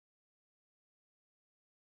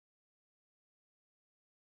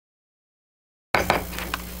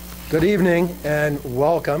Good evening and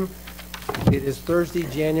welcome. It is Thursday,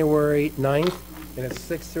 January 9th, and it's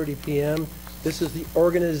 6:30 p.m. This is the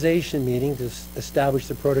organization meeting to establish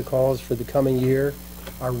the protocols for the coming year.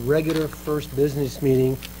 Our regular first business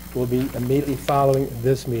meeting will be immediately following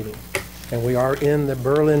this meeting. And we are in the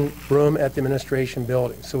Berlin room at the administration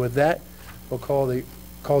building. So with that, we'll call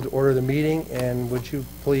to order the meeting, and would you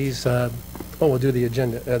please, we'll do the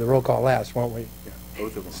agenda, the roll call last, won't we? Yeah,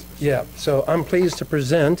 both of them. Yeah, so I'm pleased to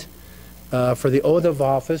present for the oath of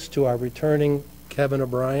office to our returning Kevin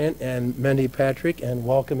O'Brien and Mendy Patrick, and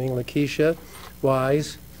welcoming Lakeisha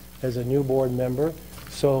Wise as a new board member.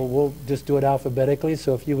 So we'll just do it alphabetically.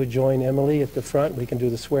 So if you would join Emily at the front, we can do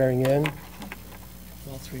the swearing in.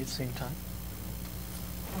 All three at the same time?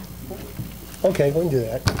 Okay, we can do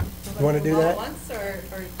that. You want to do that? All at once or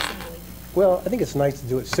singly? Well, I think it's nice to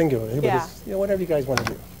do it singularly, but Yeah. it's, whatever you guys want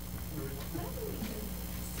to do.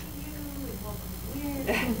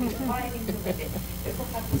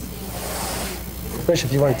 Especially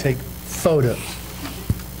if you want to take photos.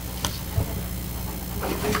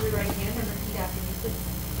 Raise your right hand and repeat after me, please.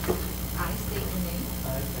 I state your name.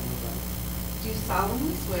 Do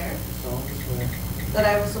solemnly swear that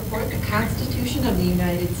I will support the Constitution of the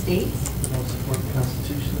United States I will support the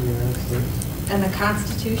Constitution of the United States, and the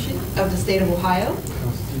Constitution of the State of Ohio, the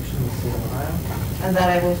Constitution of the State of Ohio, and that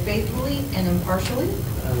I will faithfully and impartially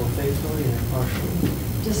and I will faithfully and impartially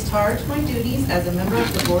discharge my duties as a member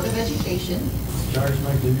of the Board of Education discharge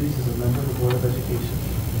my duties as a member of the Board of Education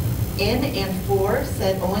in and for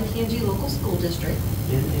said Olentangy Local School District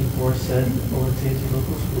in and for said Olentangy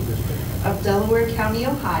Local School District of Delaware County,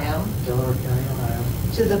 Ohio, Delaware County, Ohio,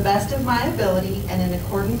 to the best of my ability and in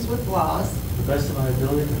accordance with laws to the best of my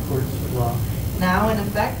ability in accordance with law, now in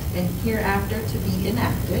effect and hereafter to be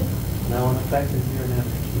enacted now in effect and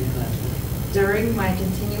hereinafter to be enacted during my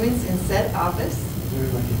continuance in said office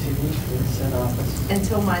during my continuance in said office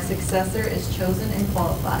until my successor is chosen and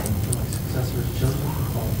qualified. until my successor is chosen and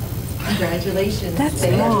qualified. Congratulations. That's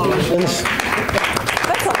Thank long. you.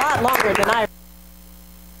 That's a lot longer than I.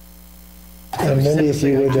 Mindy, if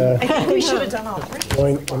you would I think we should have done all three.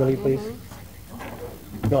 join Emily, please.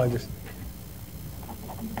 No, I just...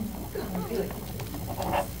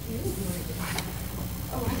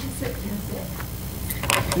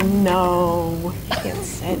 No, you can't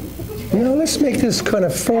sit. No, let's make this kind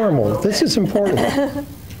of formal. This is important.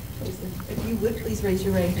 If you would, please raise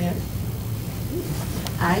your right hand.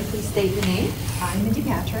 I, please state your name. I, Mindy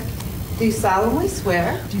Patrick, Do solemnly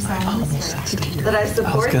swear do solemnly swear that I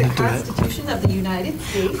support the Constitution of the United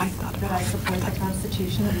States that I support the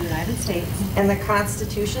Constitution of the United States and the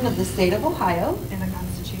Constitution of the State of Ohio, and the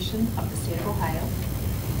Constitution of the State of Ohio,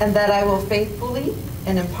 and that I will faithfully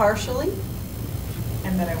and impartially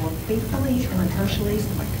and that I will faithfully and impartially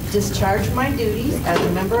discharge my duties as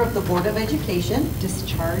a member of the Board of Education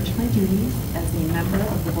discharge my duties as a member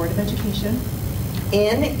of the Board of Education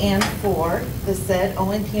in and for the said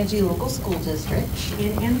Olentangy Local School District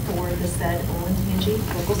in and for the said Olentangy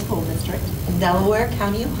Local School District in Delaware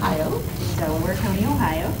County, Ohio, in Delaware County,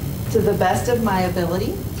 Ohio, to the best of my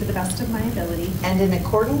ability to the best of my ability and in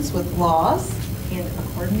accordance with laws and in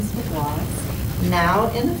accordance with laws now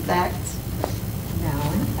in effect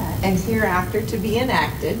now in effect and hereafter to be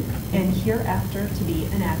enacted and hereafter to be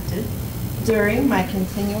enacted during my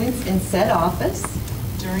continuance in said office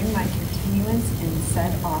during my continuance in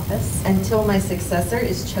said office until my successor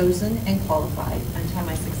is chosen and qualified. until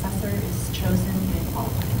my successor is chosen and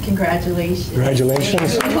qualified. Congratulations.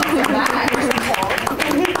 Congratulations. Thank you. Welcome back.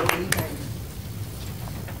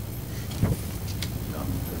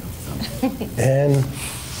 And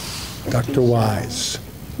Dr. Wise.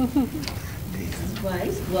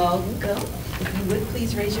 Wise, welcome. If you would,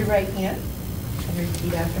 please raise your right hand and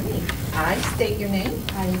repeat after me. I state your name.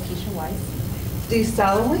 I, Lakeisha Wise, Do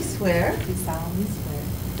solemnly swear do solemnly swear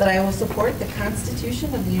that I will support the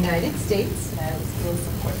Constitution of the United States that I will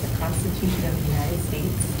support the Constitution of the United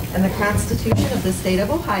States and the Constitution of the State of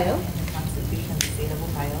Ohio, and the Constitution of the State of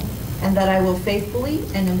Ohio, and that I will faithfully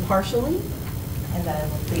and impartially and that I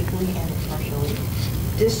will faithfully and impartially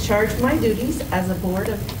discharge my duties as a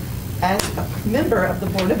member of the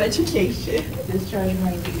Board of Education discharge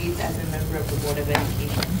my duties as a member of the Board of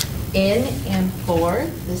Education in and for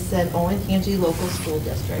the said Olentangy Local School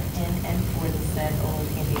District in and for the said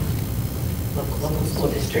Olentangy Local School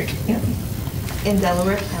District in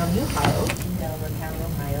Delaware County, Ohio, in Delaware County,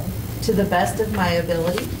 Ohio, to the best of my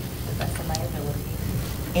ability to the best of my ability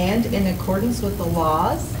and in accordance with the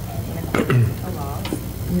laws and in accordance with the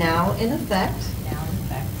laws now in effect now in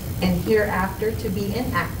effect and hereafter to be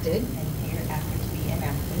enacted and hereafter to be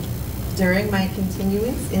enacted during my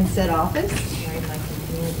continuance in said office during my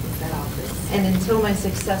continuance in said office and until my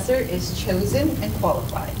successor is chosen and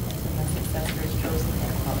qualified. until my successor is chosen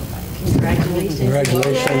and qualified. Congratulations.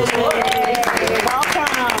 Congratulations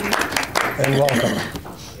Welcome. and welcome.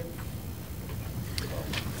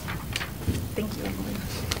 Thank you, Emily.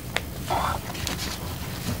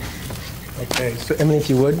 Okay, so Emily, if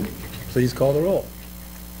you would, please call the roll.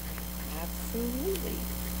 Absolutely.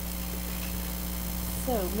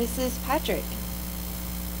 So, Mrs. Patrick?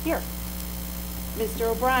 Here.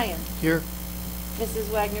 Mr. O'Brien? Here.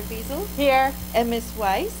 Mrs. Wagner-Fiesel? Here. And Ms.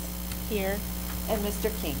 Weiss? Here. And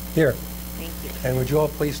Mr. King? Here. Thank you. And would you all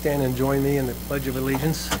please stand and join me in the Pledge of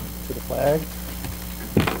Allegiance to the flag?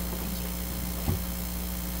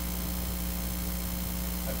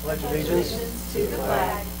 I pledge allegiance To the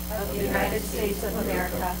flag of the United States of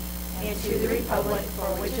America and to the republic for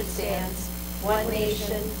which it stands, one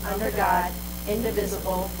nation, under God,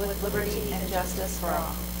 indivisible, with liberty and justice for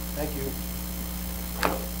all. Thank you.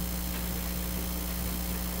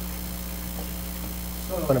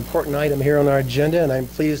 So, an important item here on our agenda, and I'm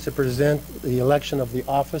pleased to present the election of the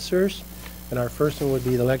officers. And our first one would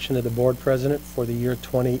be the election of the board president for the year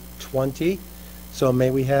 2020. So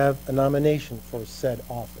may we have a nomination for said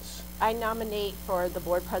office? I nominate for the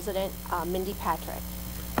board president, Mindy Patrick.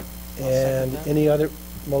 And any other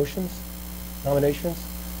motions, nominations,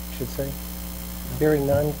 I should say? Hearing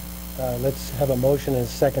none, let's have a motion and a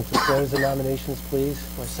second to close the nominations, please.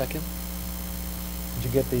 For a second? Did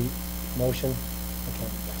you get the motion?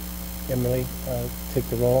 Okay. Emily, take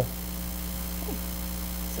the roll.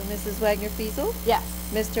 So, Mrs. Wagner-Fiesel? Yes.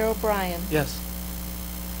 Mr. O'Brien? Yes.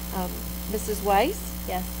 Mrs. Weiss?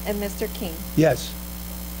 Yes. And Mr. King? Yes.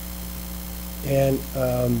 And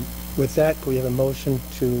with that, we have a motion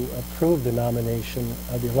to approve the nomination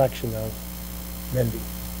of the election of Mindy.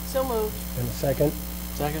 So moved. And a second,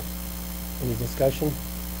 Second? any discussion?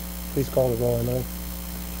 Please call the roll, Emily.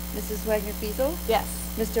 Mrs. Wagner-Fiesel? Yes.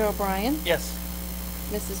 Mr. O'Brien? Yes.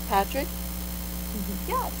 Mrs. Patrick?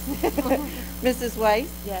 Yes. Mrs. Weiss?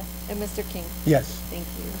 Yes. And Mr. King? Yes. Thank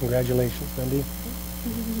you. Congratulations, Mindy.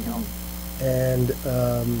 And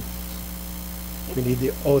we need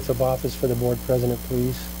the oath of office for the board president,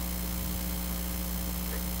 please.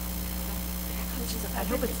 I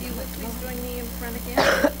hope it's you. Please join me in front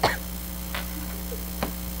again.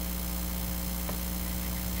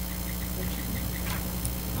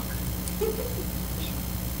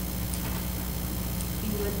 If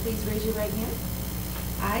you would please raise your right hand.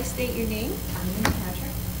 I state your name. I'm Mindy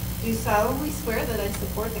Patrick. Do solemnly swear that I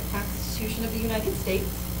support the Constitution of the United States.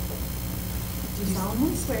 Do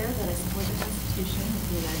solemnly swear that I support the Constitution of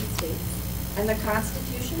the United States And the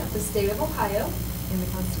Constitution of the State of Ohio. and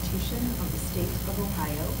the Constitution of the State of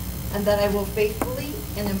Ohio, And that I will faithfully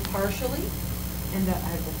and impartially and that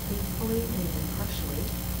I will faithfully and impartially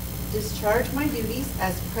discharge my duties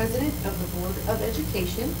as President of the Board of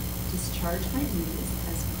Education discharge my duties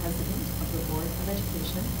as President of the Board of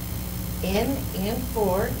Education in and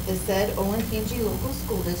for the said Olentangy Local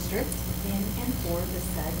School District in and for the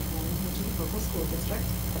said Olentangy Local School District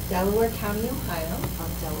of Delaware County, Ohio, of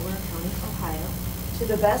Delaware County, Ohio, to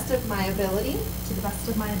the best of my ability to the best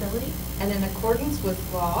of my ability and in accordance with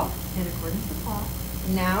law in accordance with law,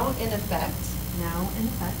 now in effect now in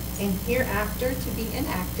effect, and hereafter to be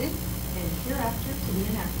enacted and hereafter to be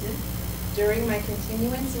enacted during my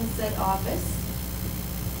continuance in said office.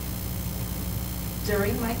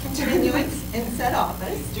 During my continuance in said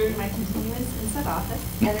office. during my continuance in said office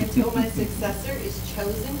And until my successor is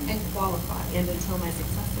chosen and qualified. and until my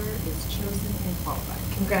successor is chosen and qualified.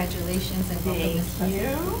 Congratulations and welcome, Ms.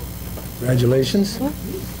 President. Congratulations.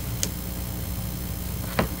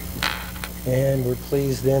 And we're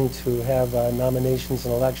pleased then to have nominations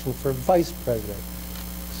and election for vice president.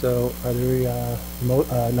 So are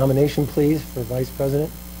there nomination, please, for vice president?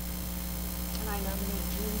 Can I nominate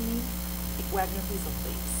Mindy Wagner-Fiesel,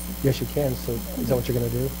 please? Yes, you can. So is that what you're going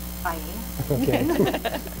to do? I am.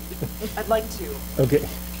 Okay. I'd like to. Okay.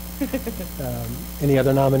 Any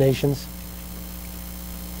other nominations?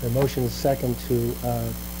 The motion is second to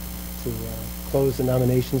close the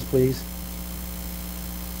nominations, please.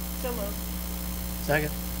 So moved.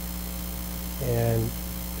 Second? And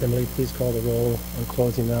Emily, please call the roll on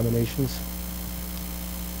closing nominations.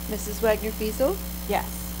 Mrs. Wagner-Fiesel?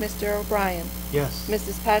 Yes. Mr. O'Brien? Yes.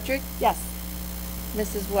 Mrs. Patrick? Yes.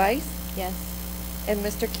 Mrs. Weiss? Yes. And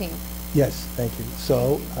Mr. King? Yes, thank you.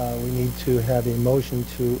 So we need to have a motion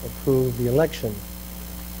to approve the election.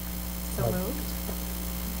 So moved.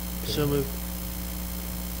 So moved.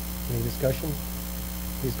 Any discussion?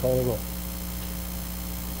 Please call the roll.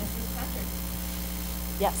 Mrs. Patrick.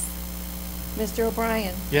 Yes. Mr.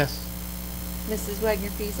 O'Brien? Yes. Mrs.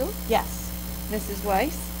 Wagner-Fiesel, Yes. Mrs.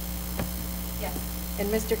 Weiss, Yes. and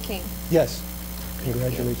Mr. King. Yes.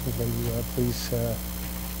 Congratulations, Wendy. Please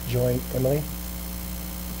join Emily.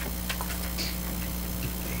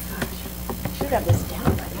 Should have this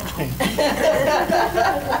down by now.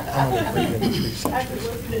 I'm going to bring in 3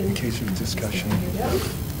 seconds in case of discussion.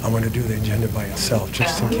 I want to do the agenda by itself,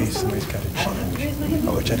 just in case somebody's got a change,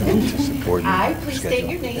 which I don't anticipate. I, please state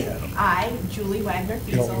your name. I, Julie It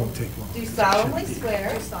Wagner-Fiesel, won't take long. Do solemnly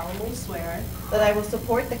swear do solemnly swear that I will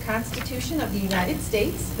support the Constitution of the United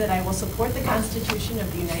States that I will support the Constitution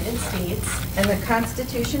of the United States and the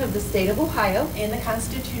Constitution of the State of Ohio, and the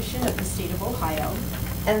Constitution of the State of Ohio,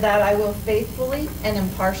 and that I will faithfully and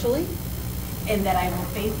impartially and that I will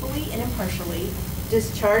faithfully and impartially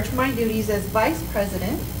discharge my duties as Vice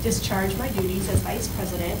President discharge my duties as Vice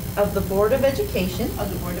President of the Board of Education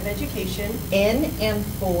of the Board of Education in and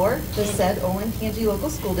for the said Olentangy Local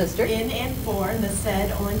School District in and for the said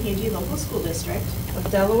Olentangy Local School District of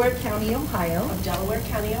Delaware County, Ohio, of Delaware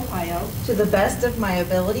County, Ohio, to the best of my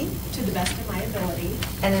ability to the best of my ability,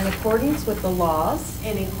 and in accordance with the laws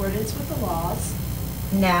in accordance with the laws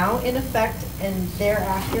now in effect and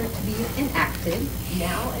thereafter to be enacted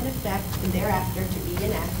now in effect and thereafter to be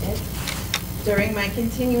enacted during my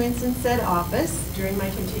continuance in said office during my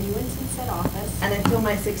continuance in said office and until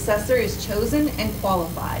my successor is chosen and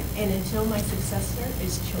qualified. and until my successor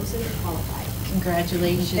is chosen and qualified.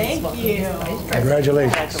 Congratulations. Thank Welcome, you. Ms. Vice President.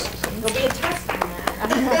 Congratulations. There'll be a test on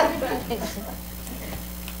that.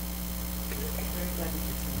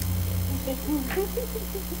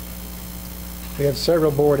 We have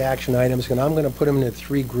several board action items, and I'm going to put them into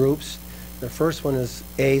 3 groups. The first one is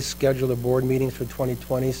A, schedule the board meetings for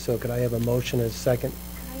 2020, so could I have a motion as second?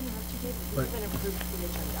 Can I interrupt you, David? What? You've been approved for the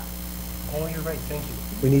agenda. Oh, you're right, thank you.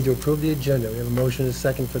 We need to approve the agenda. We have a motion as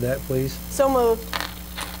second for that, please. So moved.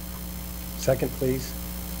 Second, please,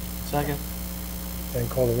 Second. and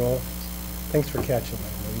call the roll. Thanks for catching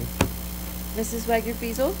that, Wendy. Mrs.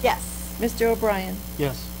 Wagner-Fiesel, Yes. Mr. O'Brien,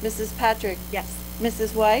 Yes. Mrs. Patrick, Yes.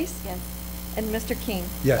 Mrs. Weiss, Yes. and Mr. King.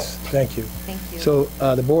 Yes, thank you. Thank you. So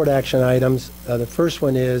the board action items, the first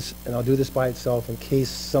one is, and I'll do this by itself in case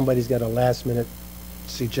somebody's got a last-minute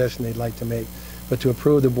suggestion they'd like to make, but to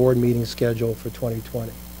approve the board meeting schedule for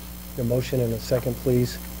 2020. A motion and a second,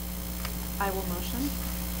 please. I will motion.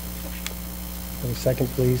 And a second,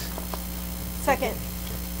 please. Second.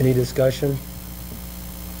 Any discussion?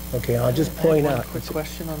 Okay, I'll just point out. One quick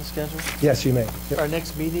question on the schedule. Yes, you may. Our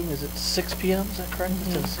next meeting is at 6 PM, is that correct,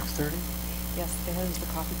 instead of 6:30? Yes, it is the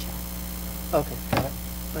coffee chat. Okay, got it.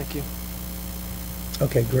 Thank you.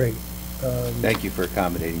 Okay, great. Thank you for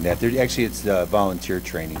accommodating that. Actually, it's volunteer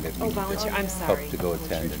training that we Oh, need to volunteer, I'm help sorry. to go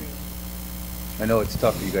Volunteer attend. training. I know it's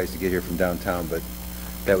tough for you guys to get here from downtown, but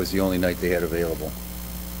that was the only night they had available.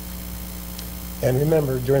 And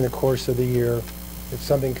remember, during the course of the year, if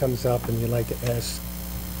something comes up and you'd like to ask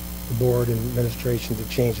the board and administration to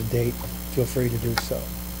change the date, feel free to do so.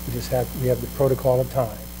 We have the protocol of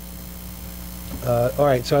time. All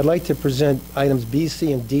right, so I'd like to present items B,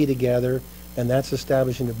 C, and D together, and that's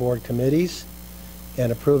establishing the board committees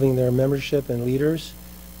and approving their membership and leaders,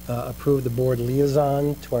 approve the board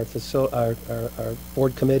liaison to our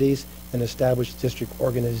board committees, and establish district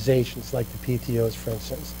organizations like the PTOs, for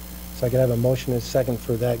instance. So I can have a motion and a second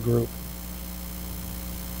for that group.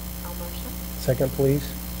 I'll motion. Second, please.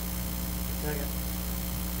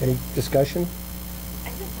 Any discussion? I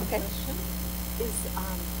have a question.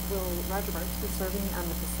 Will Roger Marks be serving on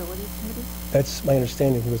the facilities committee? That's my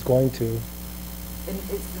understanding, he was going to. And is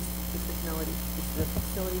the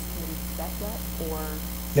facilities committee set yet, or?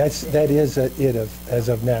 That is it as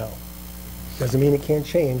of now. Doesn't mean it can't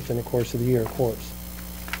change in the course of the year, of course.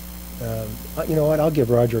 You know what, I'll give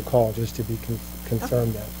Roger a call just to be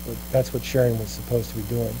confirmed that. But that's what Sharon was supposed to be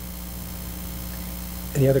doing.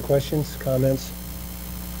 Any other questions, comments?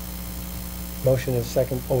 Motion is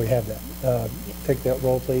second. Oh, we have that. Take that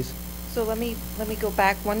roll, please. So let me go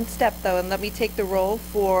back one step, though, and let me take the roll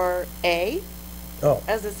for A Oh,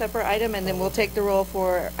 as a separate item, and then we'll take the roll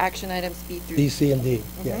for action items B through B, C, and D,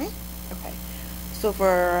 yes. Mhm. Okay. So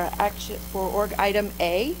for org item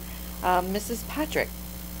A, Mrs. Patrick.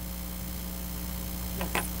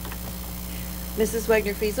 Mrs.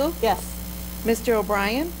 Wagner-Fiesel? Yes. Mr.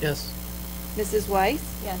 O'Brien? Yes. Mrs. Weiss?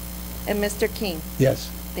 Yes. And Mr. King? Yes.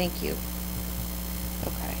 Thank you.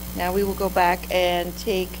 Okay, now we will go back and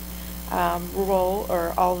take roll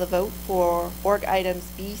or all the vote for org items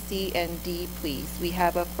B, C, and D, please. We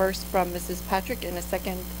have a first from Mrs. Patrick and a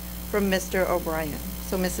second from Mr. O'Brien.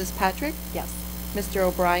 So Mrs. Patrick? Yes. Mr.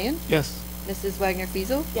 O'Brien? Yes. Mrs.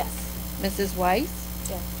 Wagner-Fiesel? Yes. Mrs. Weiss?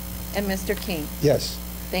 Yes. And Mr. King? Yes.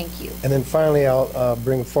 Thank you. And then finally, I'll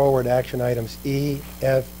bring forward action items E,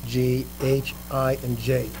 F, G, H, I, and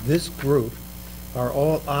J. This group are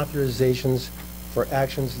all authorizations for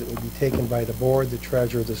actions that would be taken by the board, the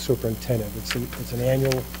treasurer, the superintendent. It's an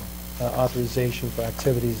annual authorization for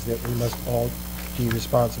activities that we must all be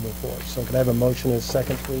responsible for. So can I have a motion and a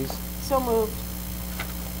second, please? So moved.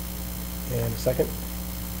 And a second?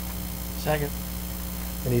 Second.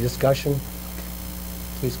 Any discussion?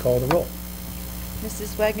 Please call the roll.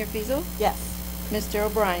 Mrs. Wagner Fiesel, Yes. Mr.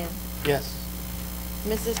 O'Brien, Yes.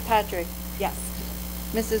 Mrs. Patrick, Yes.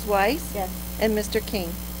 Mrs. Weiss, Yes. and Mr.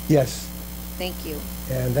 King. Yes. Thank you.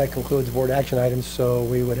 And that concludes board action items, so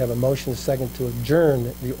we would have a motion and a second to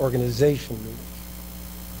adjourn the organization meeting.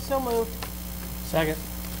 So moved. Second.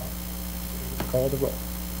 Call the roll.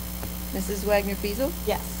 Mrs. Wagner Fiesel,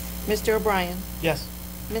 Yes. Mr. O'Brien, Yes.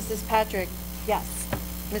 Mrs. Patrick, Yes.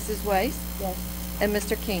 Mrs. Weiss, Yes. and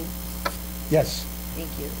Mr. King. Yes. Thank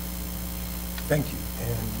you. Thank you.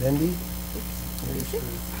 And Mindy?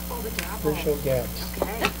 Official gaps.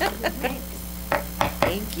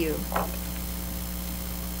 Thank you.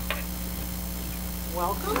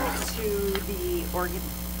 Welcome to the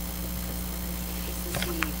this is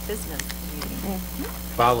the business meeting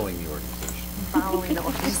Following the organization. following the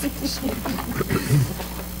organization.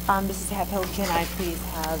 Mrs. Hatfield, can I please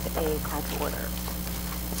have a call to order?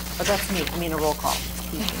 Oh, that's me, I mean a roll call.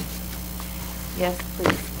 Yes,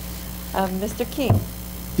 please. Mr. King,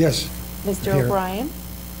 Yes. Mr. Here. O'Brien,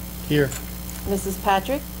 Here. Mrs.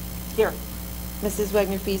 Patrick, Here. Mrs.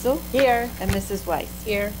 Wagner Fiesel, Here. and Mrs. Weiss.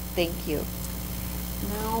 Here. Thank you.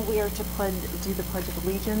 Now we are to do the Pledge of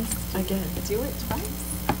Allegiance. Again. Do it twice.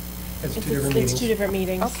 It's two different meetings. It's two different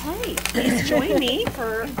meetings. Okay, please join me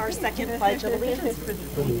for our second Pledge of Allegiance.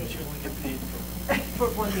 For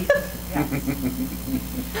one meeting.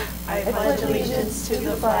 I pledge allegiance to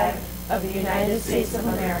the flag of the United States of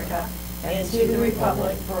America and to the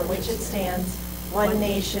republic for which it stands, one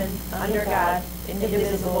nation, under God,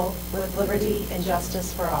 indivisible, with liberty and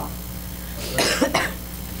justice for all.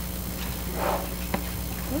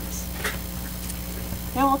 Oops.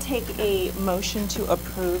 Now I'll take a motion to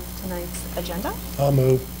approve tonight's agenda. I'll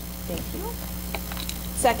move. Thank you.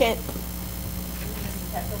 Second.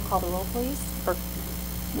 Mrs. Hatfield, call the roll, please. Or-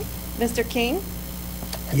 Mr. King,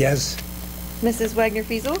 Yes. Mrs. Wagner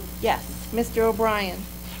Fiesel, Yes. Mr. O'Brien,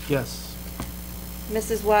 Yes.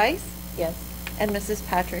 Mrs. Weiss, Yes. and Mrs.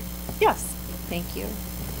 Patrick. Yes. Thank you.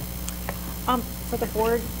 For the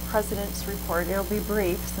board president's report, it'll be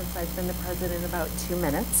brief since I've been the president about 2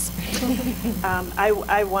 minutes.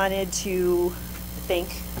 I wanted to thank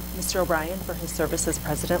Mr. O'Brien for his service as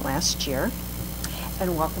president last year,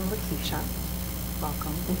 and welcome Lakeisha.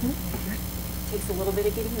 Welcome. Takes a little bit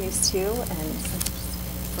of getting used to, and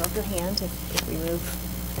throw up your hand if we move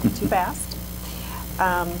too fast.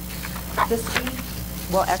 This week,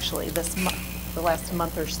 well, actually, the last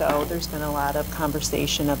month or so, there's been a lot of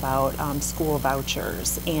conversation about school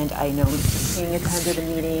vouchers, and I know Mr. King attended a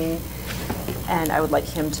meeting, and I would like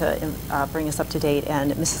him to bring us up to date,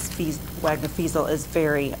 and Mrs. Wagner Fiesel is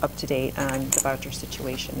very up to date on the voucher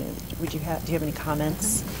situation. Do you have any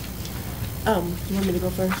comments? You want me to go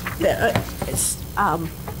first? It's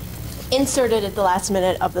inserted at the last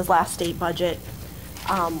minute of the last state budget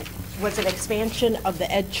was an expansion of the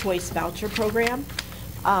Ed Choice voucher program.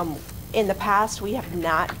 In the past, we have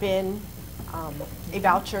not been a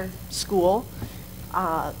voucher school.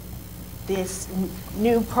 This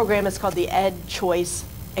new program is called the Ed Choice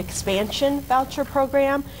Expansion Voucher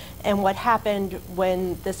Program. And what happened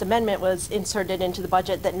when this amendment was inserted into the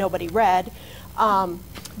budget that nobody read,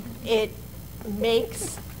 it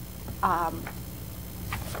makes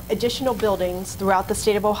additional buildings throughout the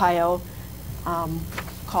state of Ohio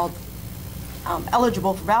called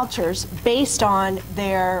eligible for vouchers based on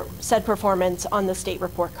their said performance on the state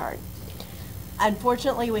report card.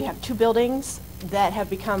 Unfortunately, we have 2 buildings that have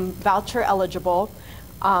become voucher eligible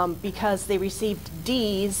because they received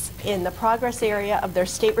Ds in the progress area of their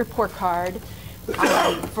state report card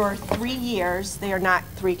for 3 years. They are not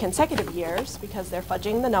 3 consecutive years because they're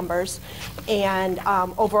fudging the numbers. And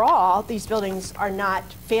overall, these buildings are not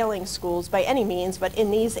failing schools by any means, but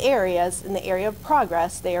in these areas, in the area of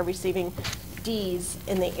progress, they are receiving Ds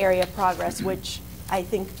in the area of progress, which I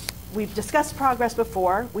think we've discussed progress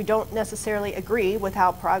before. We don't necessarily agree with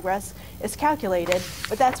how progress is calculated,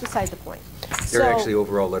 but that's beside the point. They're actually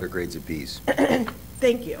overall letter grades of Bs.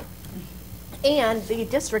 Thank you. And the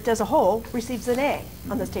district as a whole receives an A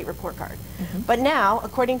on the state report card. But now,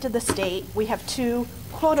 according to the state, we have 2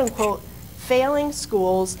 quote-unquote failing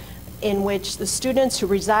schools in which the students who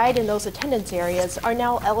reside in those attendance areas are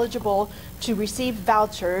now eligible to receive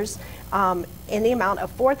vouchers in the amount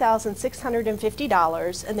of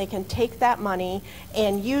 $4,650, and they can take that money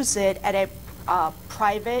and use it at a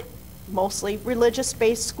private, mostly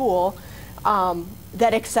religious-based school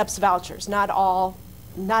that accepts vouchers. Not all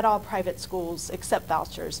private schools accept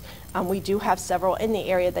vouchers. We do have several in the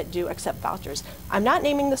area that do accept vouchers. I'm not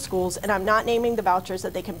naming the schools, and I'm not naming the vouchers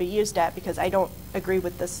that they can be used at, because I don't agree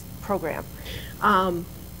with this program.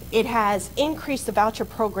 It has increased the voucher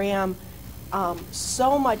program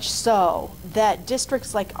so much so that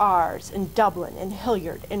districts like ours in Dublin, in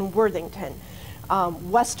Hilliard, in Worthington,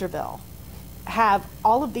 Westerville, have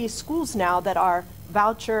all of these schools now that are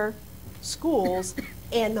voucher schools,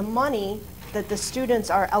 and the money that the students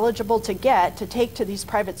are eligible to get to take to these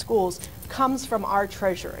private schools comes from our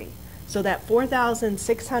treasury. So that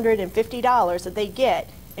 $4,650 that they get,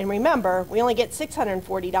 and remember, we only get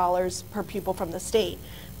 $640 per pupil from the state,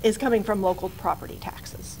 is coming from local property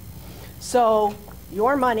taxes. So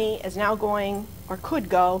your money is now going, or could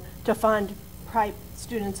go, to fund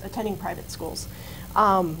students attending private schools.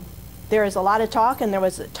 There is a lot of talk, and there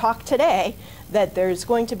was a talk today, that there's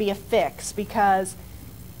going to be a fix, because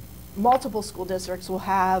multiple school districts will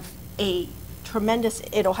have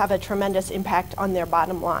it'll have a tremendous impact on their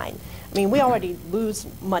bottom line. I mean, we already lose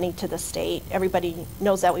money to the state. Everybody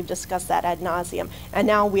knows that. We've discussed that ad nauseum. And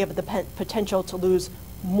now we have the potential to lose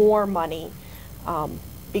more money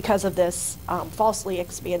because of this falsely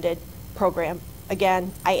expanded program.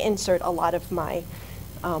 Again, I insert a lot of my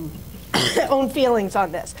own feelings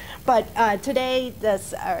on this. But today, the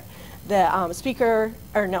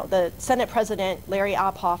Senate President, Larry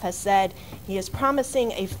Ophoff, has said he is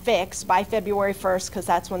promising a fix by February 1st, because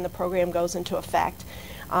that's when the program goes into effect.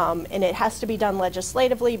 And it has to be done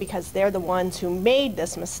legislatively, because they're the ones who made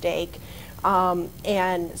this mistake.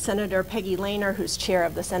 And Senator Peggy Lehner, who's chair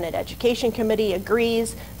of the Senate Education Committee,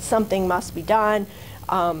 agrees something must be done.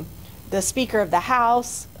 The Speaker of the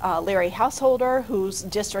House, Larry Householder, whose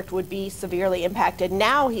district would be severely impacted,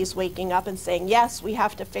 now he's waking up and saying, yes, we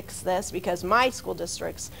have to fix this because my school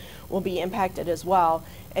districts will be impacted as well.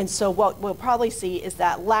 And so what we'll probably see is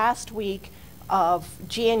that last week of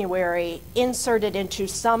January, inserted into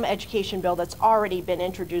some education bill that's already been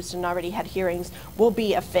introduced and already had hearings, will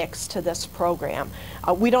be a fix to this program.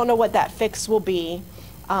 We don't know what that fix will be.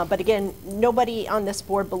 But again, nobody on this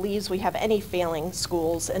board believes we have any failing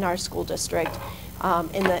schools in our school district.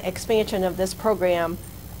 And the expansion of this program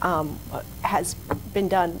has been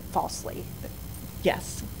done falsely.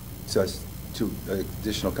 Yes. So two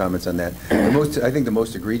additional comments on that. I think the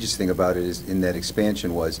most egregious thing about it is in that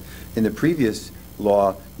expansion was, in the previous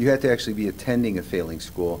law, you had to actually be attending a failing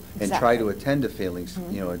school and try to attend a failing,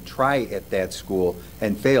 and try at that school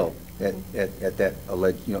and fail at that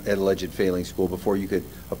alleged failing school before you could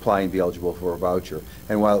apply and be eligible for a voucher.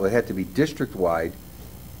 And while it had to be district-wide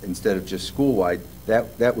instead of just school-wide,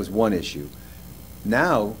 that was one issue.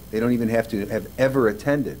 Now, they don't even have to have ever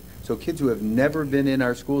attended. So kids who have never been in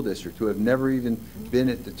our school district, who have never even been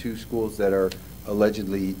at the two schools that are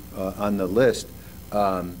allegedly on the list,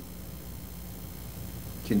 can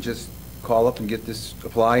just call up and get this,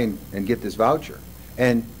 apply and get this voucher.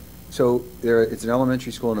 And so it's an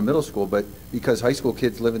elementary school and a middle school, but because high school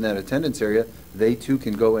kids live in that attendance area, they too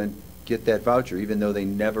can go and get that voucher, even though they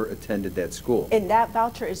never attended that school. And that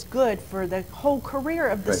voucher is good for the whole career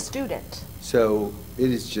of the student. So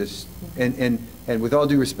it is just, and with all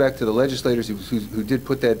due respect to the legislators who did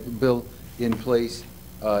put that bill in place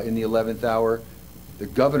in the 11th hour, the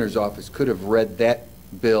governor's office could have read that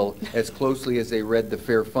bill as closely as they read the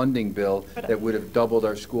fair funding bill that would have doubled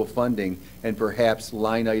our school funding, and perhaps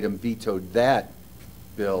line item vetoed that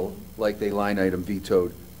bill like they line item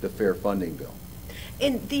vetoed the fair funding bill.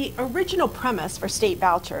 And the original premise for state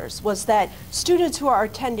vouchers was that students who are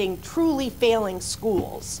attending truly failing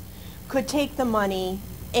schools could take the money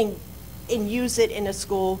and use it in a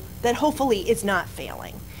school that hopefully is not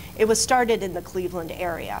failing. It was started in the Cleveland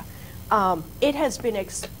area. It has been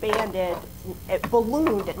expanded,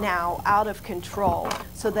 ballooned now out of control,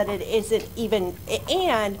 so that it isn't even,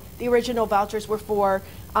 and the original vouchers were for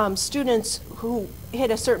students who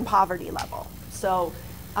hit a certain poverty level. So,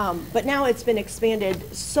 but now it's been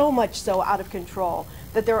expanded so much so out of control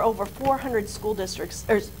that there are over 400 school districts,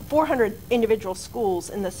 or 400 individual schools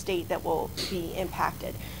in the state that will be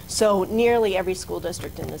impacted. So nearly every school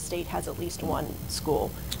district in the state has at least one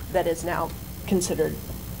school that is now considered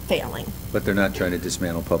failing. But they're not trying to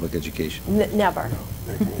dismantle public education. Never.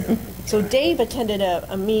 So Dave attended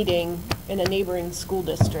a meeting in a neighboring school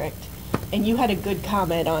district, and you had a good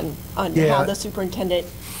comment on how the superintendent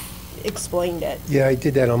explained it. Yeah, I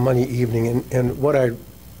did that on Monday evening, and what I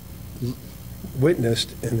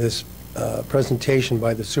witnessed in this presentation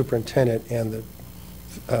by the superintendent and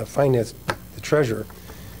the finance, the treasurer,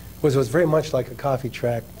 was it was very much like a coffee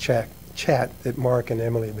chat that Mark and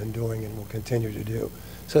Emily have been doing and will continue to do.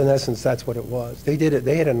 So in essence, that's what it was. They did it.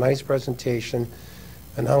 They had a nice presentation,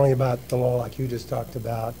 and not only about the law like you just talked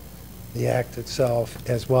about, the act itself,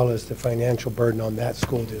 as well as the financial burden on that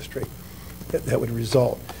school district that would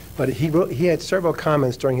result. But he had several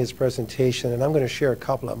comments during his presentation, and I'm going to share a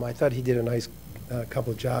couple of them. I thought he did a nice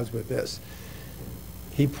couple of jobs with this.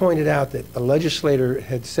 He pointed out that a legislator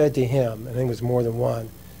had said to him, I think it was more than one,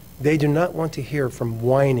 they do not want to hear from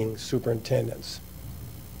whining superintendents.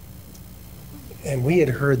 And we had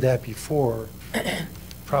heard that before,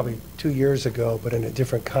 probably 2 years ago, but in a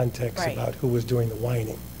different context Right. about who was doing the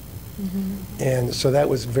whining. And so that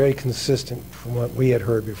was very consistent from what we had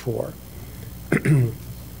heard before.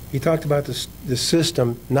 He talked about the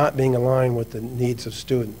system not being aligned with the needs of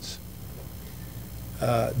students.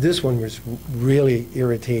 This one was really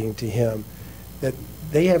irritating to him, that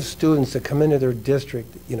they have students that come into their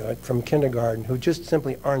district, you know, from kindergarten who just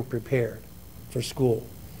simply aren't prepared for school.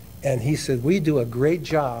 And he said, we do a great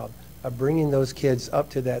job of bringing those kids up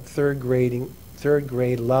to that third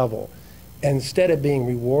grade level. And instead of being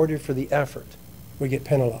rewarded for the effort, we get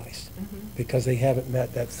penalized because they haven't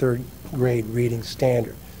met that third grade reading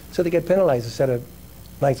standard. So they get penalized instead of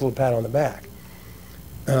a nice little pat on the back.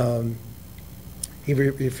 He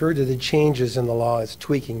referred to the changes in the law as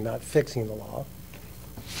tweaking, not fixing the law.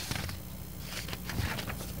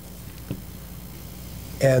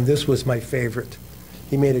 And this was my favorite.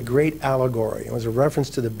 He made a great allegory. It was a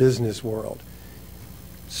reference to the business world.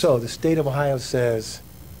 So the state of Ohio says,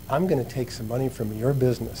 I'm going to take some money from your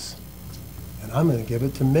business, and I'm going to give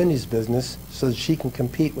it to Mindy's business so that she can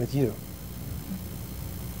compete with you.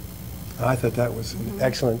 I thought that was an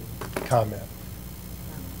excellent comment.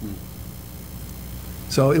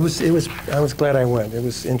 So I was glad I went. It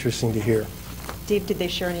was interesting to hear. Dave, did they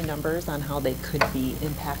share any numbers on how they could be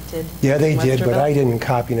impacted? Yeah, they in did, but Westerville? I didn't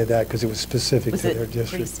copy into that because it was specific Was to their it pretty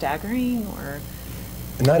district. staggering, or?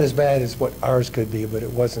 Not as bad as what ours could be, but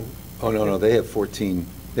it wasn't. Oh, no, they have 14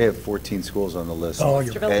 schools on the list. Oh,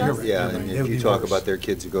 you're Westerville right. does? You're Yeah, right. and It if would you be talk worse. about their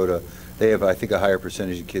kids who go to, they have, I think, a higher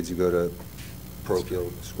percentage of kids who go to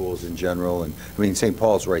parochial schools in general, and, I mean, St.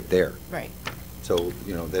 Paul's right there. Right. So,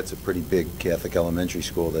 you know, that's a pretty big Catholic elementary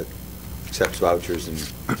school that accepts vouchers and,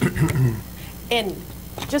 And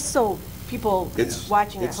just so people It's-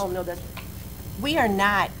 watching at it's- home know that we are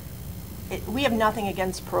not, we have nothing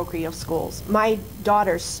against parochial schools. My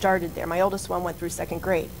daughters started there. My oldest one went through second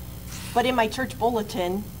grade. But in my church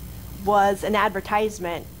bulletin was an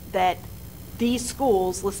advertisement that these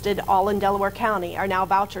schools listed all in Delaware County are now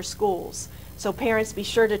voucher schools. So parents, be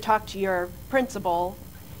sure to talk to your principal,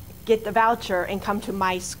 get the voucher, and come to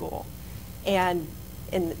my school. And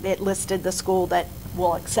it listed the school that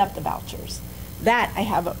will accept the vouchers. That I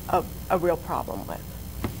have a real problem with.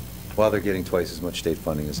 while they're getting twice as much state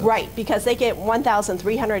funding as us. Right, because they get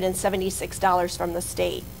 $1,376 from the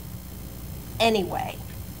state. Anyway,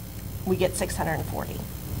 we get $640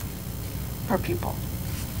 per pupil.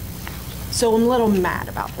 So I'm a little mad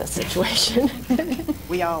about this situation.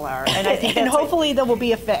 We all are. And I think And that's hopefully there will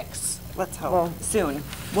be a fix. let's hope, Well, soon.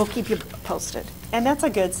 We'll keep you posted. And that's a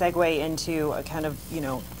good segue into a kind of, you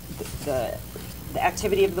know, the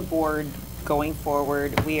activity of the board going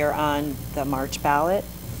forward. We are on the March ballot.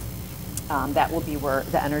 That will be where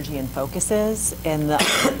the energy and focus is. In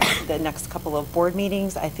the next couple of board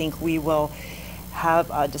meetings, I think we will have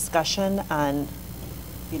a discussion on,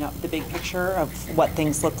 you know, the big picture of what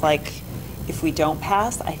things look like if we don't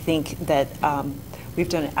pass. I think that we've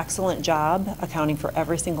done an excellent job accounting for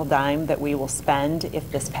every single dime that we will spend if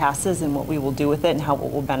this passes, and what we will do with it and how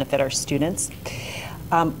it will benefit our students.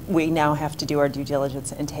 We now have to do our due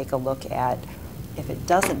diligence and take a look at, if it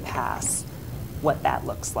doesn't pass, what that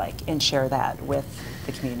looks like, and share that with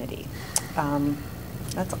the community.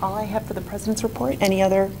 That's all I have for the President's report. Any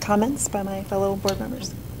other comments by my fellow board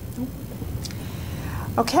members?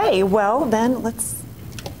 Okay, well then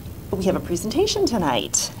we have a presentation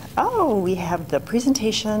tonight. Oh, we have the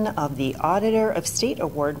presentation of the Auditor of State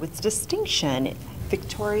Award with distinction,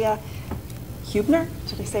 Victoria Hubner.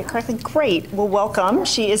 Did I say it correctly? Great. Well, welcome.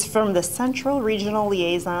 She is from the Central Regional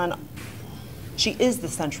Liaison. She is the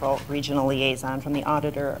Central Regional Liaison from the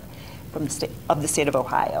Auditor from the state of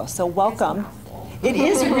Ohio. So welcome. It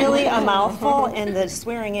is really a mouthful, and the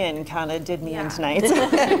swearing in kind of did me in tonight.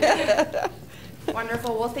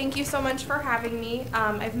 Wonderful. Well, thank you so much for having me.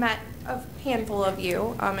 I've met a handful of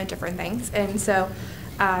you at different things, and so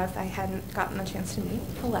if I hadn't gotten the chance to meet.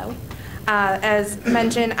 Hello. As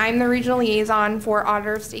mentioned, I'm the regional liaison for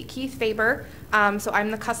Auditor of State Keith Faber. So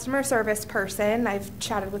I'm the customer service person. I've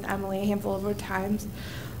chatted with Emily a handful of times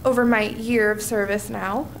over my year of service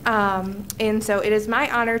now. And so it is my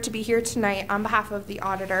honor to be here tonight on behalf of the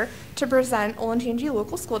auditor to present Olentangy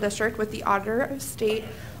Local School District with the Auditor of State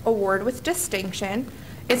Award with Distinction.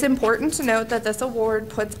 It's important to note that this award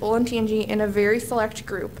puts Olentangy in a very select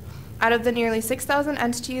group. Out of the nearly 6,000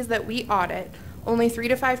 entities that we audit, only 3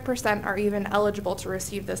 to 5% are even eligible to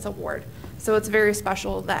receive this award. So it's very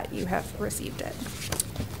special that you have received it.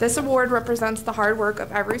 This award represents the hard work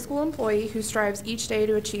of every school employee who strives each day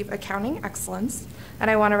to achieve accounting excellence. And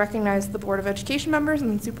I want to recognize the Board of Education members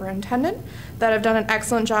and the superintendent that have done an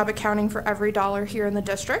excellent job accounting for every dollar here in the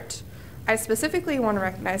district. I specifically want to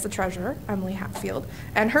recognize the treasurer, Emily Hatfield,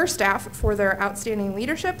 and her staff for their outstanding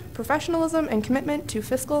leadership, professionalism, and commitment to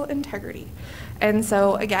fiscal integrity. And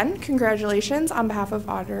so, again, congratulations on behalf of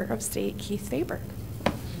Auditor of State Keith Faber.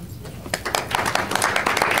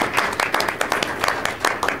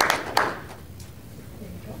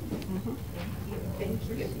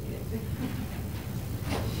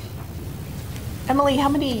 Emily, how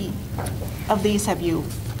many of these have you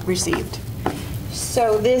received?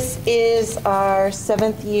 So this is our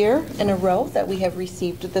 7th year in a row that we have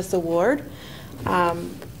received this award.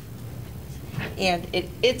 And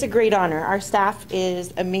it's a great honor. Our staff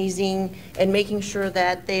is amazing in making sure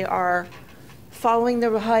that they are following the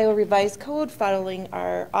Ohio Revised Code, following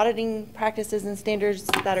our auditing practices and standards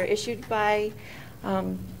that are issued by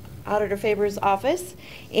Auditor Faber's office,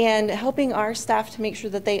 and helping our staff to make sure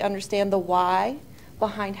that they understand the why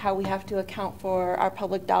behind how we have to account for our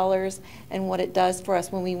public dollars and what it does for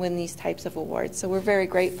us when we win these types of awards. So we're very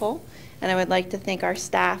grateful, and I would like to thank our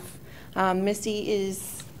staff. Missy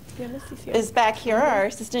is back here. Our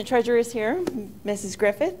assistant treasurer is here, Mrs.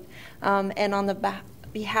 Griffith, and on the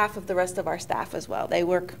behalf of the rest of our staff as well. They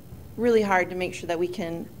work really hard to make sure that we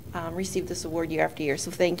can receive this award year after year. So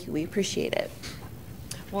thank you. We appreciate it.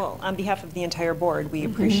 Well, on behalf of the entire board, we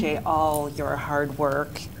appreciate all your hard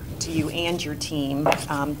work to you and your team.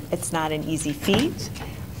 It's not an easy feat.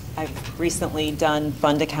 I've recently done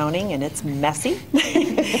fund accounting, and it's messy.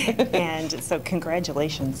 And so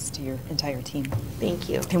congratulations to your entire team. Thank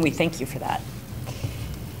you. And we thank you for that.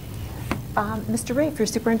 Mr. Ray, for your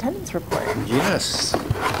superintendent's report. Yes.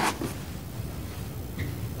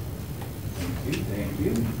 Thank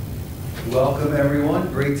you. Welcome, everyone.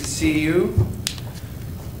 Great to see you.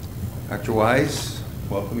 Dr. Wise,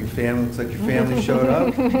 welcome your family. Looks like your family showed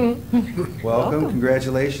up. Welcome.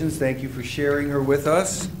 Congratulations. Thank you for sharing her with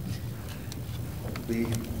us.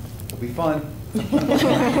 It'll be fun.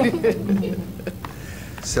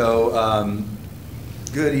 So,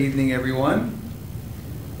 good evening, everyone.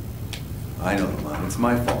 I know I'm on. It's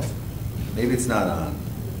my fault. Maybe it's not on.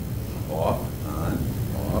 Off, on,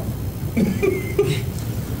 off.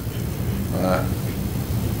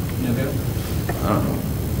 I don't know.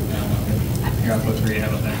 Here, I'll put 3. How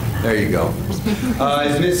about that? There you go.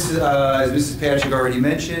 As Mrs. Patrick already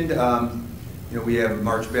mentioned, we have a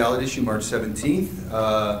March ballot issue, March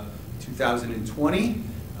 17th, 2020.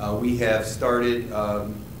 We have started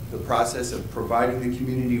the process of providing the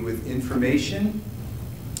community with information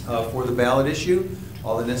for the ballot issue,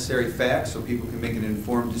 all the necessary facts so people can make an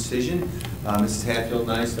informed decision. Mrs. Hatfield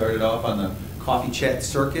and I started off on the coffee chat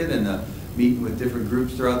circuit and meeting with different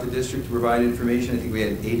groups throughout the district to provide information. I think we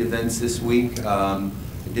had 8 events this week. I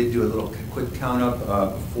did do a little quick count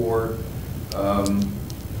up before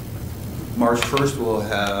March 1st. We'll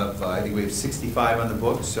have, I think we have 65 on the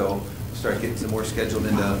books, so we'll start getting some more scheduled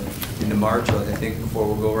into March, I think, before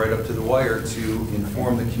we'll go right up to the wire to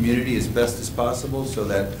inform the community as best as possible so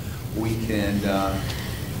that we can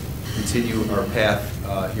continue our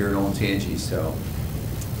path here in Olentangy. So,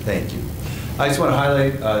 thank you. I just want to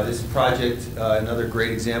highlight this project, another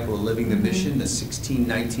great example of living the mission, the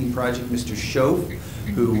 1619 project. Mr. Schoaf,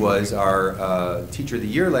 who was our Teacher of the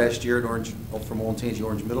Year last year at from Olentangy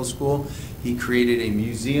Orange Middle School, he created a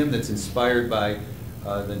museum that's inspired by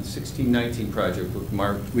the 1619 project,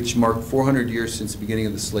 which marked 400 years since the beginning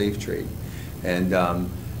of the slave trade. And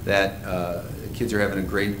the kids are having a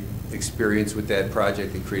great experience with that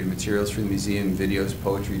project. They created materials for the museum, videos,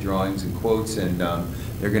 poetry, drawings, and quotes, and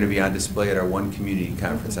they're going to be on display at our One Community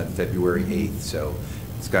Conference on February 8th. So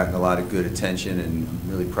it's gotten a lot of good attention, and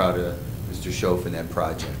I'm really proud of Mr. Schoaf in that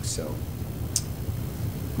project. So,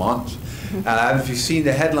 launch. If you've seen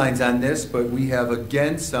the headlines on this, but we have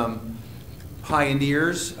again some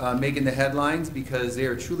pioneers making the headlines because they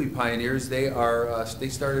are truly pioneers. They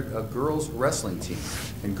started a girls wrestling team,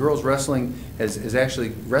 and girls wrestling is actually,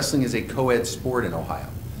 wrestling is a co-ed sport in Ohio.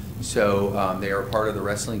 So they are part of the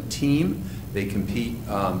wrestling team. They compete.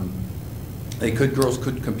 Girls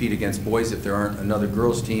could compete against boys if there aren't another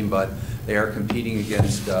girls team, but they are competing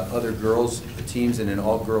against other girls teams and in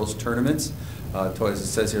all girls tournaments. As it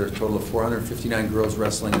says here, a total of 459 girls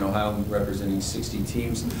wrestling in Ohio, representing 60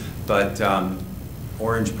 teams. But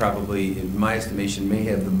Orange probably, in my estimation, may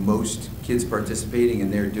have the most kids participating,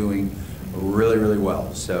 and they're doing really, really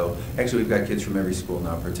well. So actually, we've got kids from every school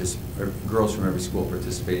now, girls from every school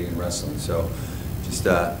participating in wrestling. So just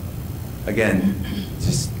again,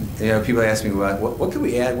 just people ask me what can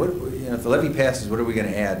we add? If the levy passes, what are we going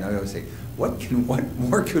to add? And I always say, what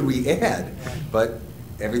more could we add? But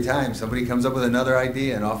every time somebody comes up with another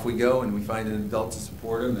idea, and off we go, and we find an adult to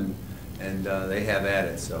support them, and they have at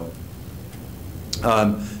it. So,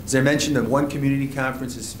 as I mentioned, the One Community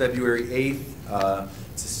Conference is February 8th.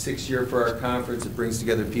 It's a 6th year for our conference. It brings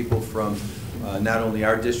together people from not only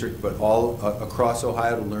our district, but all across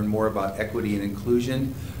Ohio to learn more about equity and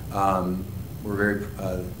inclusion. We're very,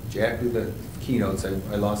 Jack, who the keynotes, I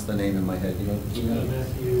lost the name in my head. You know the keynote?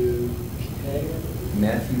 Matthew K.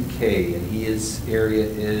 Matthew K. And his area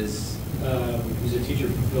is? He's a teacher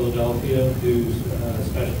from Philadelphia whose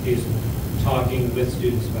specialty is talking with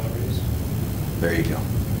students about race. There you go.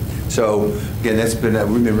 So again, that's been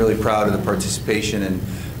we've been really proud of the participation and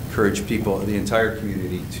encourage people, the entire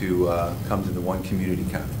community, to come to the One Community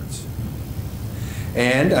Conference.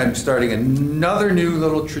 And I'm starting another new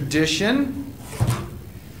little tradition.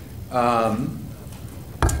 I'd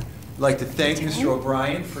like to thank Mr.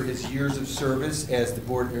 O'Brien for his years of service as the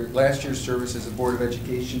board, last year's service as the Board of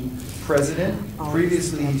Education President.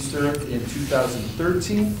 Previously, he served in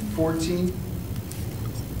 2013, 14,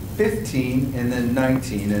 15, and then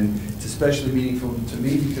 19. And it's especially meaningful to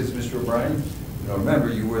me because, Mr. O'Brien, remember,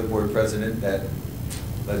 you were the board president that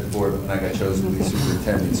led the board when I got chosen to be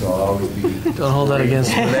superintendent, so I'll always be... Don't hold that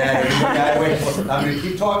against me. I'm going to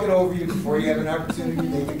keep talking over you before you have an opportunity to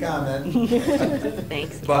make a comment.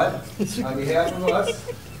 Thanks. But on behalf of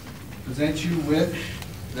us, present you with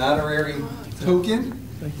an honorary token.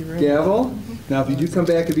 Thank you very much. Gavel. Now, if you do come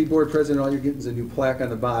back and be board president, all you're getting is a new plaque on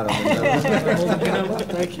the bottom.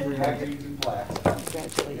 Thank you very much. New plaque.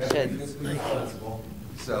 Congratulations.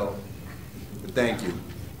 So, thank you.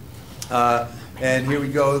 And here we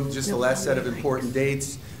go, just the last set of important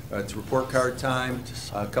dates. It's report card time,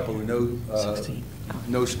 a couple of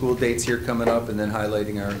no school dates here coming up, and then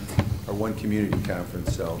highlighting our One Community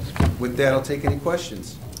Conference. So with that, I'll take any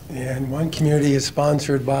questions. And One Community is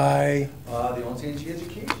sponsored by? The Olentangy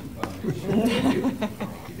Education Foundation. Thank you.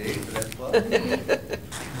 Thank you, Dave, for that plug.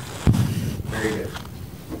 Very good.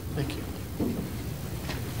 Thank you.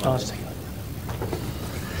 I'll just take it.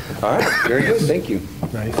 All right, very good, thank you.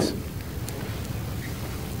 Nice.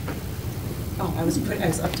 Oh, I was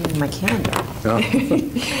updating my calendar. Oh.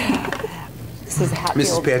 This is a happy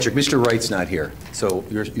Mrs. old- Patrick, Mr. Wright's not here, so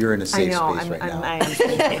you're in a safe space right now. I am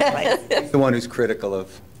He's the one who's critical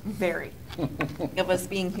of. very. Of us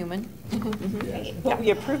being human. But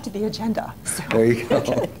we approved the agenda. So. There you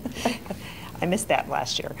go. I missed that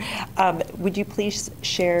last year. Would you please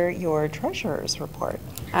share your treasurer's report?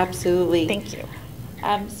 Absolutely. Thank you.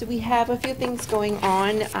 So we have a few things going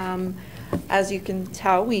on. As you can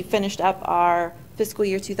tell, we finished up our fiscal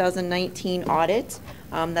year 2019 audit.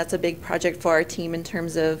 That's a big project for our team in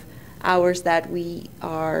terms of hours that we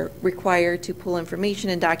are required to pull information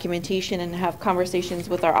and documentation and have conversations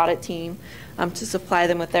with our audit team to supply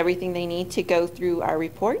them with everything they need to go through our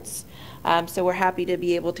reports. So we're happy to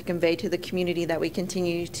be able to convey to the community that we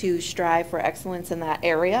continue to strive for excellence in that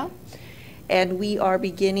area. And we are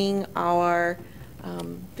beginning our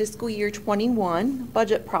fiscal year 21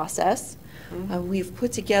 budget process. We've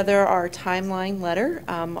put together our timeline letter.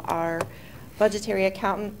 Our budgetary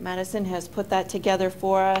accountant, Madison, has put that together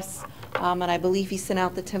for us, and I believe he sent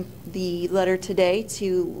out the letter today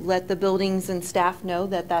to let the buildings and staff know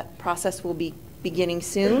that that process will be beginning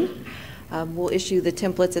soon. We'll issue the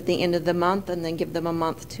templates at the end of the month and then give them a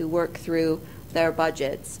month to work through their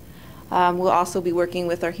budgets. We'll also be working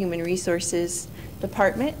with our Human Resources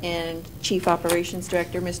Department and Chief Operations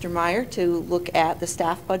Director, Mr. Meyer, to look at the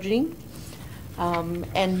staff budgeting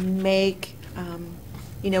and make,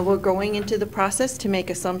 we're going into the process to make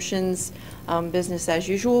assumptions business as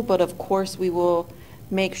usual, but of course we will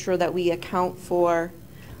make sure that we account for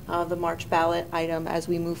the March ballot item as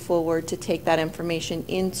we move forward to take that information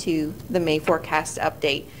into the May forecast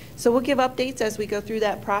update. So we'll give updates as we go through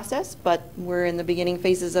that process, but we're in the beginning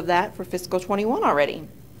phases of that for fiscal 21 already.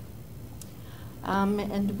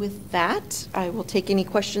 And with that, I will take any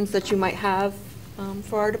questions that you might have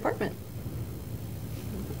for our department.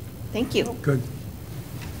 Thank you. Good.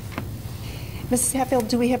 Mrs. Hatfield,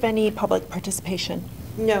 do we have any public participation?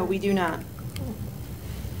 No, we do not.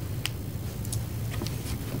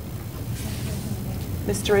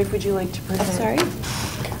 Mr. Rafe, would you like to present? I'm sorry?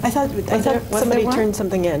 I thought somebody turned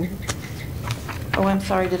something in. Oh, I'm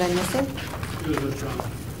sorry, did I miss it?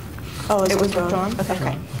 Oh, It was withdrawn?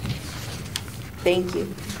 Okay. Thank you.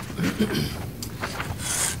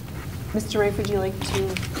 Mr. Rafe, would you like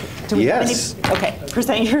to? Do we have any- Yes. Okay,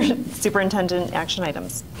 present your superintendent action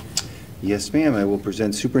items. Yes, ma'am. I will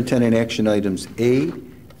present superintendent action items A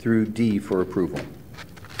through D for approval.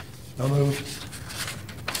 I'll move.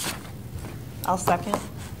 I'll second.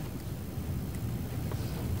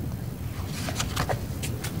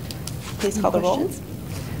 Please call the roll. Questions?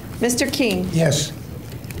 Mr. King? Yes.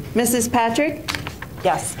 Mrs. Patrick?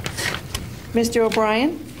 Yes. Mr.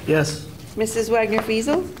 O'Brien? Yes. Mrs.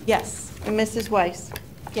 Wagner-Fiesel? Yes. And Mrs. Weiss?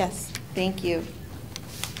 Yes. Thank you.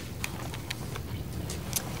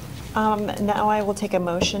 Now I will take a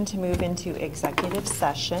motion to move into executive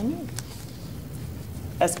session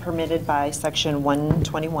as permitted by Section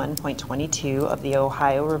 121.22 of the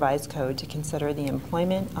Ohio Revised Code to consider the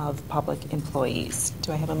employment of public employees.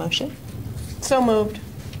 Do I have a motion? So moved.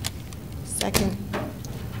 Second.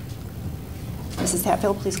 Mrs.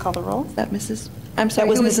 Hatfield, please call the roll. Is that Mrs.? I'm sorry. That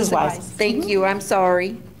was who is Mrs. this? Weiss. Thank you, I'm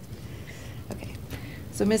sorry. Okay.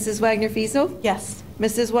 So Mrs. Wagner-Fiesel? Yes.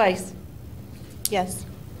 Mrs. Weiss? Yes.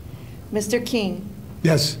 Mr. King?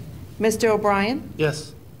 Yes. Mr. O'Brien?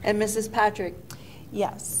 Yes. And Mrs. Patrick?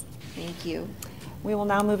 Yes. Thank you. We will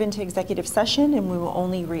now move into executive session, and we will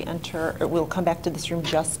only re-enter, or we'll come back to this room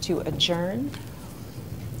just to adjourn.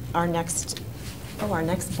 Our next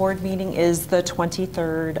board meeting is the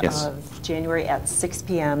 23rd Yes. of January at 6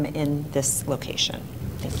 p.m. in this location.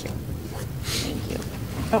 Thank you. Thank you.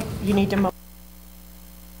 Oh, you need to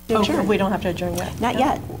Adjourn. we don't have to adjourn yet. Not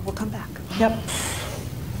yet. We'll come back. Yep.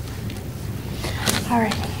 All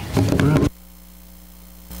right.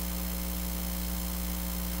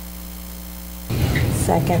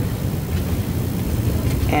 Second.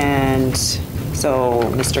 And so,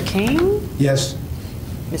 Mr. King? Yes.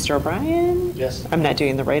 Mr. O'Brien? Yes. I'm not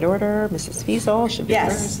doing the right order. Mrs. Fiesel should be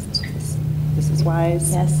Yes. first. Mrs.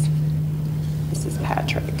 Wise? Yes. Mrs.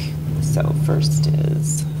 Patrick. So first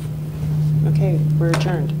is, okay, we're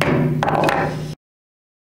adjourned.